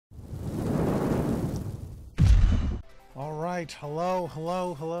All right, hello,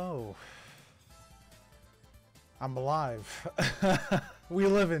 hello, hello. I'm alive. We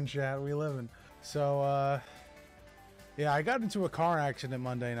live in, chat. We live in. So, yeah, I got into a car accident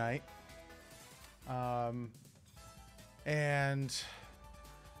Monday night. And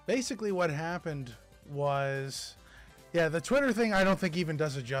basically what happened was, yeah, the Twitter thing I don't think even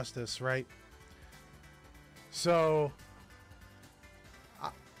does it justice, right? So,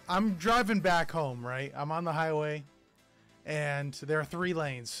 I'm driving back home, right? I'm on the highway, and there are 3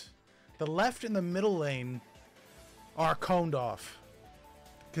 lanes. The left and the middle lane are coned off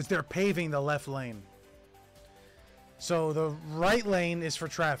because they're paving the left lane. So the right lane is for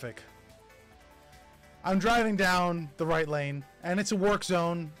traffic. I'm driving down the right lane, and it's a work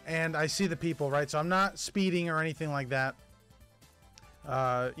zone, and I see the people, right? So I'm not speeding or anything like that.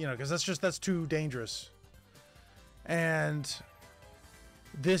 You know, because that's too dangerous. And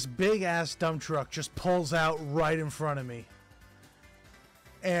this big ass dump truck just pulls out right in front of me.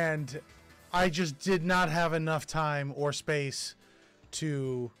 And I just did not have enough time or space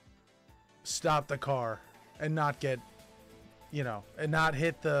to stop the car and not get, you know, and not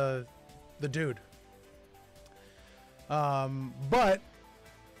hit the dude. But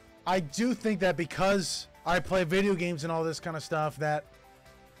I do think that because I play video games and all this kind of stuff, that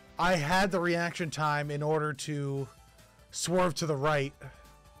I had the reaction time in order to swerve to the right,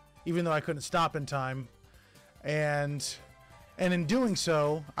 even though I couldn't stop in time. And in doing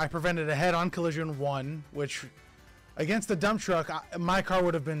so, I prevented a head-on collision 1, which, against the dump truck, my car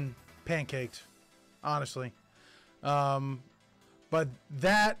would have been pancaked, honestly. But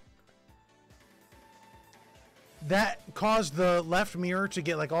that caused the left mirror to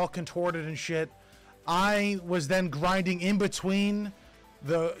get like all contorted and shit. I was then grinding in between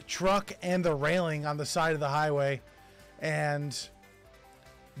the truck and the railing on the side of the highway, and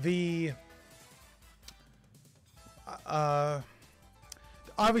the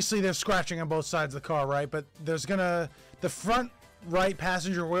obviously there's scratching on both sides of the car, right? But the front right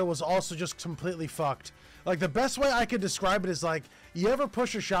passenger wheel was also just completely fucked. Like, the best way I could describe it is like, you ever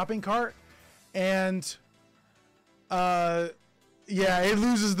push a shopping cart and yeah, it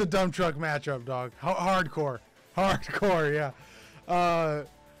loses the dump truck matchup, dog. Hardcore, yeah.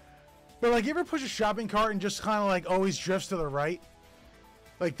 But like, you ever push a shopping cart and just kind of like always drifts to the right?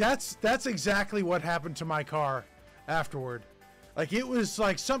 Like, that's exactly what happened to my car afterward. Like, it was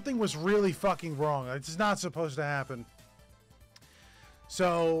like something was really fucking wrong. It's not supposed to happen.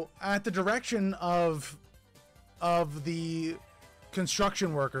 So, at the direction of the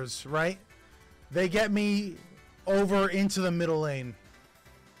construction workers, right? They get me over into the middle lane.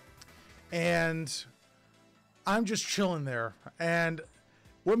 And I'm just chilling there. And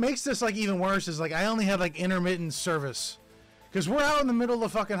what makes this like even worse is like I only had like intermittent service. Because we're out in the middle of the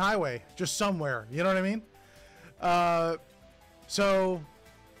fucking highway. Just somewhere. You know what I mean? So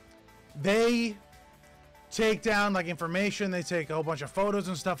they take down like information. They take a whole bunch of photos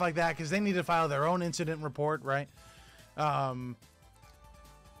and stuff like that because they need to file their own incident report, right?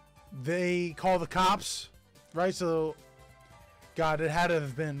 They call the cops, right? So, God, it had to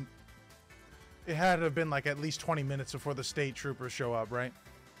have been like at least 20 minutes before the state troopers show up, right?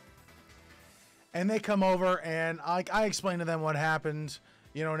 And they come over, and I explain to them what happened,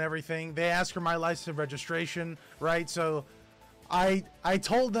 you know, and everything. They ask for my license and registration, right? So I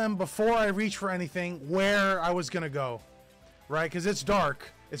told them before I reached for anything where I was going to go, right? Because it's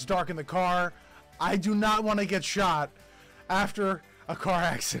dark. It's dark in the car. I do not want to get shot after a car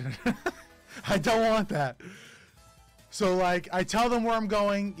accident. I don't want that. So, like, I tell them where I'm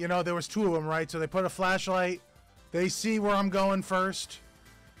going. You know, there was 2 of them, right? So they put a flashlight. They see where I'm going first.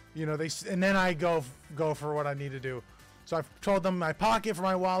 You know, and then I go for what I need to do. So I've told them my pocket for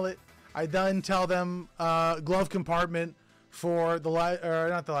my wallet. I then tell them glove compartment for the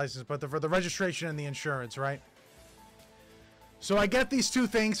not the license, but for the registration and the insurance, right? So I get these 2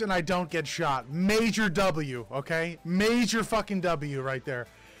 things and I don't get shot. Major W, okay? Major fucking W right there.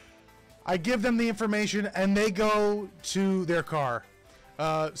 I give them the information and they go to their car.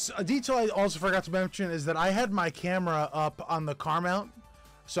 So a detail I also forgot to mention is that I had my camera up on the car mount.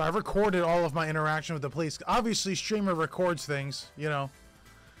 So I recorded all of my interaction with the police. Obviously, streamer records things, you know.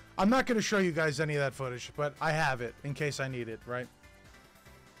 I'm not going to show you guys any of that footage, but I have it in case I need it, right?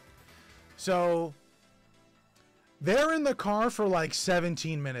 So they're in the car for like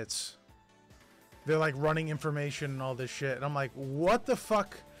 17 minutes. They're like running information and all this shit. And I'm like, what the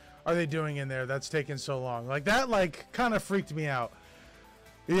fuck are they doing in there that's taking so long? Like, that like kind of freaked me out.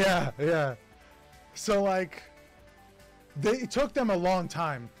 Yeah. So like, it took them a long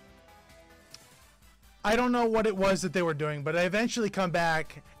time. I don't know what it was that they were doing, but I eventually come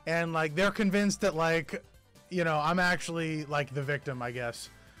back and like they're convinced that like you know, I'm actually like the victim, I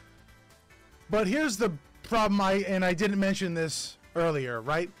guess. But here's the problem, and I didn't mention this earlier,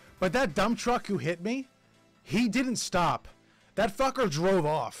 right? But that dump truck who hit me, he didn't stop. That fucker drove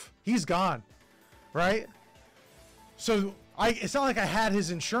off. He's gone, right? So it's not like I had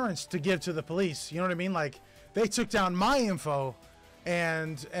his insurance to give to the police. You know what I mean? Like, they took down my info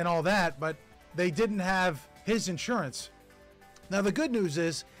and all that, but they didn't have his insurance. Now the good news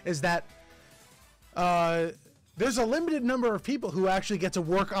is that there's a limited number of people who actually get to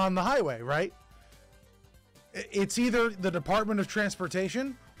work on the highway, right? It's either the Department of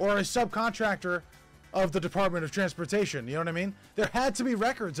Transportation or a subcontractor of the Department of Transportation. You know what I mean? There had to be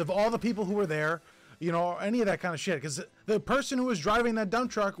records of all the people who were there, you know, any of that kind of shit. Because the person who was driving that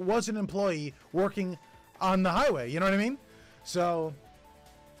dump truck was an employee working on the highway. You know what I mean? So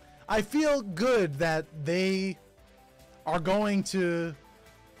I feel good that they are going to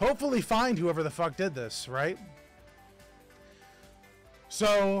hopefully find whoever the fuck did this, right?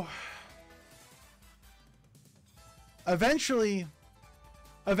 So eventually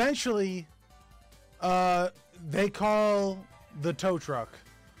they call the tow truck,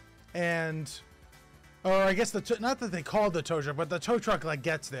 or I guess not that they called the tow truck, but the tow truck like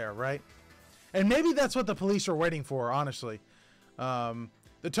gets there, right? And maybe that's what the police are waiting for, honestly.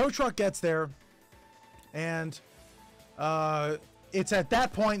 The tow truck gets there, and it's at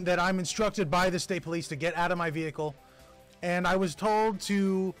that point that I'm instructed by the state police to get out of my vehicle, and I was told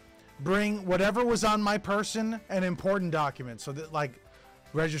to bring whatever was on my person and important documents, so that like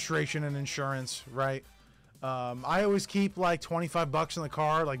registration and insurance, right? I always keep like $25 in the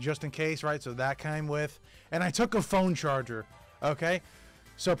car, like just in case, right? So that came with, and I took a phone charger. Okay,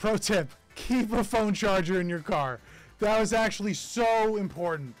 so pro tip: keep a phone charger in your car. That was actually so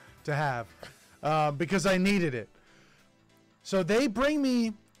important to have because I needed it. So they bring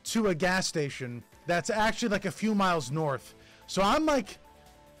me to a gas station that's actually like a few miles north. So I'm like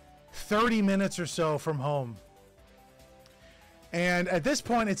 30 minutes or so from home. And at this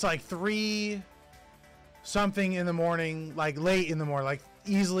point, it's like 3 something in the morning, like late in the morning, like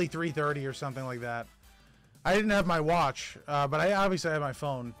easily 3:30 or something like that. I didn't have my watch, but I obviously had my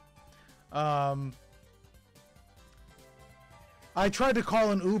phone. I tried to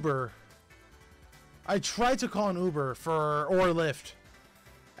call an Uber. or Lyft,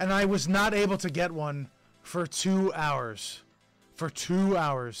 and I was not able to get one for 2 hours.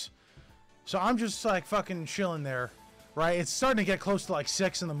 So I'm just like fucking chilling there, right? It's starting to get close to like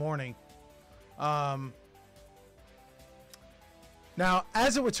 6 in the morning. Now,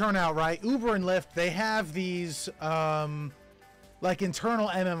 as it would turn out, right, Uber and Lyft, they have these like internal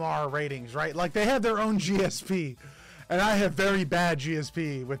MMR ratings, right? Like they have their own GSP, and I have very bad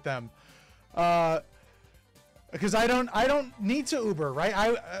GSP with them. Because I don't need to Uber,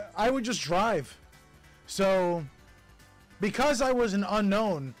 right? I would just drive. So because I was an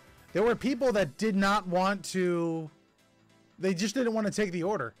unknown, there were people that did not want to, they just didn't want to take the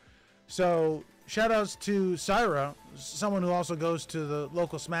order. So shout outs to Syra, someone who also goes to the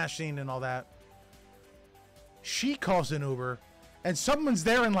local Smash scene and all that. She calls an Uber and someone's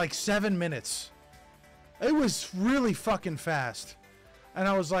there in like 7 minutes. It was really fucking fast. And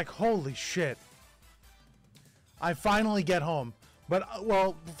I was like, holy shit. I finally get home. But,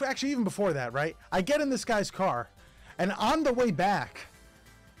 well, actually even before that, right? I get in this guy's car, and on the way back,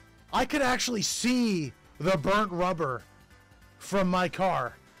 I could actually see the burnt rubber from my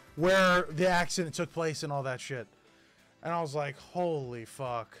car where the accident took place and all that shit. And I was like, holy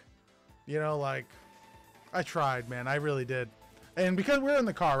fuck. You know, like, I tried, man. I really did. And because we were in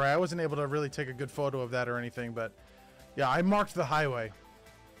the car, right, I wasn't able to really take a good photo of that or anything, but yeah, I marked the highway.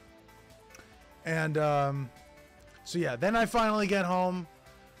 And, so yeah, then I finally get home,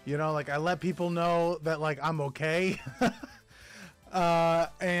 you know, like I let people know that like I'm okay.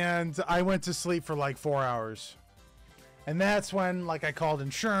 And I went to sleep for like 4 hours. And that's when like I called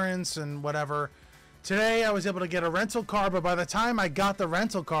insurance and whatever. Today I was able to get a rental car, but by the time I got the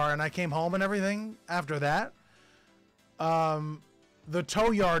rental car and I came home and everything after that, the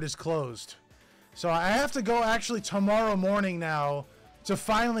tow yard is closed. So I have to go actually tomorrow morning now to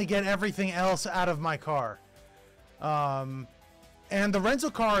finally get everything else out of my car. And the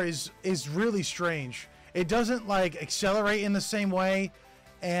rental car is really strange. It doesn't like accelerate in the same way,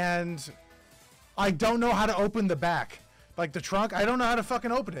 and I don't know how to open the back, like the trunk. I don't know how to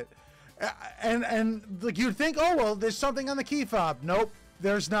fucking open it. And like you'd think, oh well, there's something on the key fob. Nope,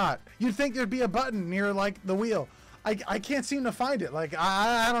 there's not. You'd think there'd be a button near like the wheel. I can't seem to find it. Like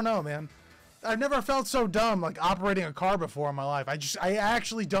I don't know, man. I've never felt so dumb like operating a car before in my life. I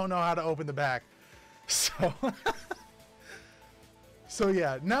actually don't know how to open the back. So So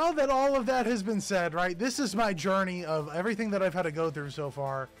yeah, now that all of that has been said, right, this is my journey of everything that I've had to go through so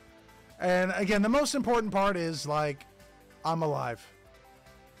far. And again, the most important part is, like, I'm alive.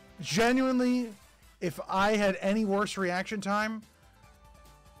 Genuinely, if I had any worse reaction time,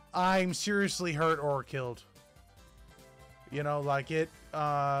 I'm seriously hurt or killed. You know, like, it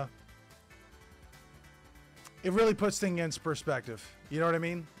really puts things in perspective. You know what I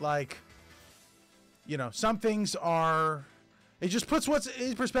mean? Like, you know, some things are... It just puts what's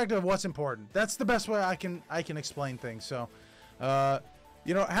in perspective of what's important. That's the best way I can explain things. So,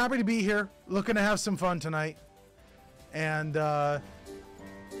 you know, happy to be here. Looking to have some fun tonight. And,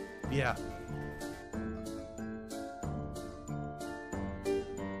 yeah.